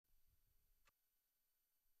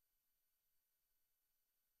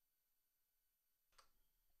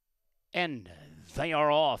And they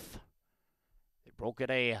are off. They broke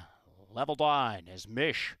at a level line as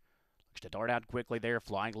Mish looks to dart out quickly there.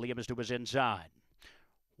 Flying Liam is to his inside.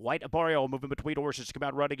 White Abario moving between horses to come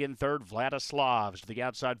out running in third. Vladislav's to the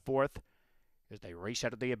outside fourth. As they race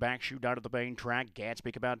out of the back chute down to the main track,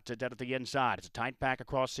 Gatsby come out dead at the inside. It's a tight pack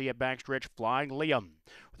across the backstretch. Flying Liam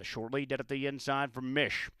with a short lead dead at the inside from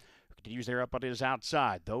Mish, who continues there up on his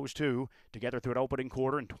outside. Those two together through an opening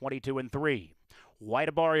quarter in 22 and 3.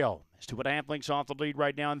 White Abario is 2.5 lengths off the lead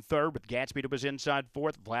right now in third, with Gatsby to his inside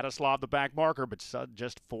fourth. Vladislav the back marker, but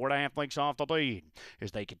just 4.5 lengths off the lead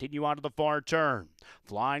as they continue on to the far turn.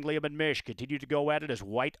 Flying Liam and Mish continue to go at it as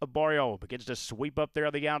White Abario begins to sweep up there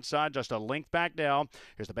on the outside, just a length back now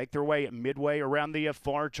as they make their way midway around the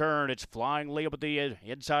far turn. It's Flying Liam with the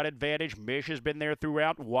inside advantage. Mish has been there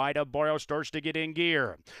throughout. White Abario starts to get in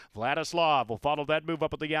gear. Vladislav will follow that move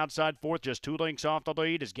up at the outside fourth, just 2 lengths off the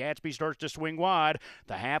lead as Gatsby starts to swing wide.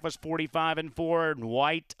 The half is 45 and 4, and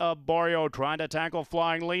White Abario trying to tackle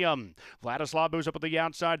Flying Liam. Vladislav moves up at the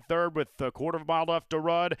outside third with a quarter of a mile left to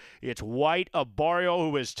run. It's White Abario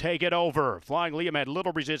who has taken over. Flying Liam had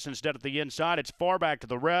little resistance dead at the inside. It's far back to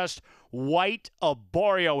the rest. White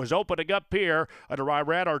Abario is opening up here under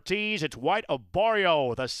Irad Ortiz. It's White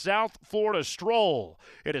Abario, the South Florida Stroll.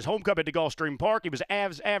 It is homecoming to Gulfstream Park. He was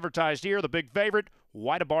advertised here, the big favorite.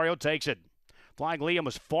 White Abario takes it. Flying Liam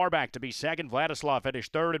was far back to be second. Vladislav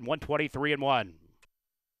finished third in 123 and 1.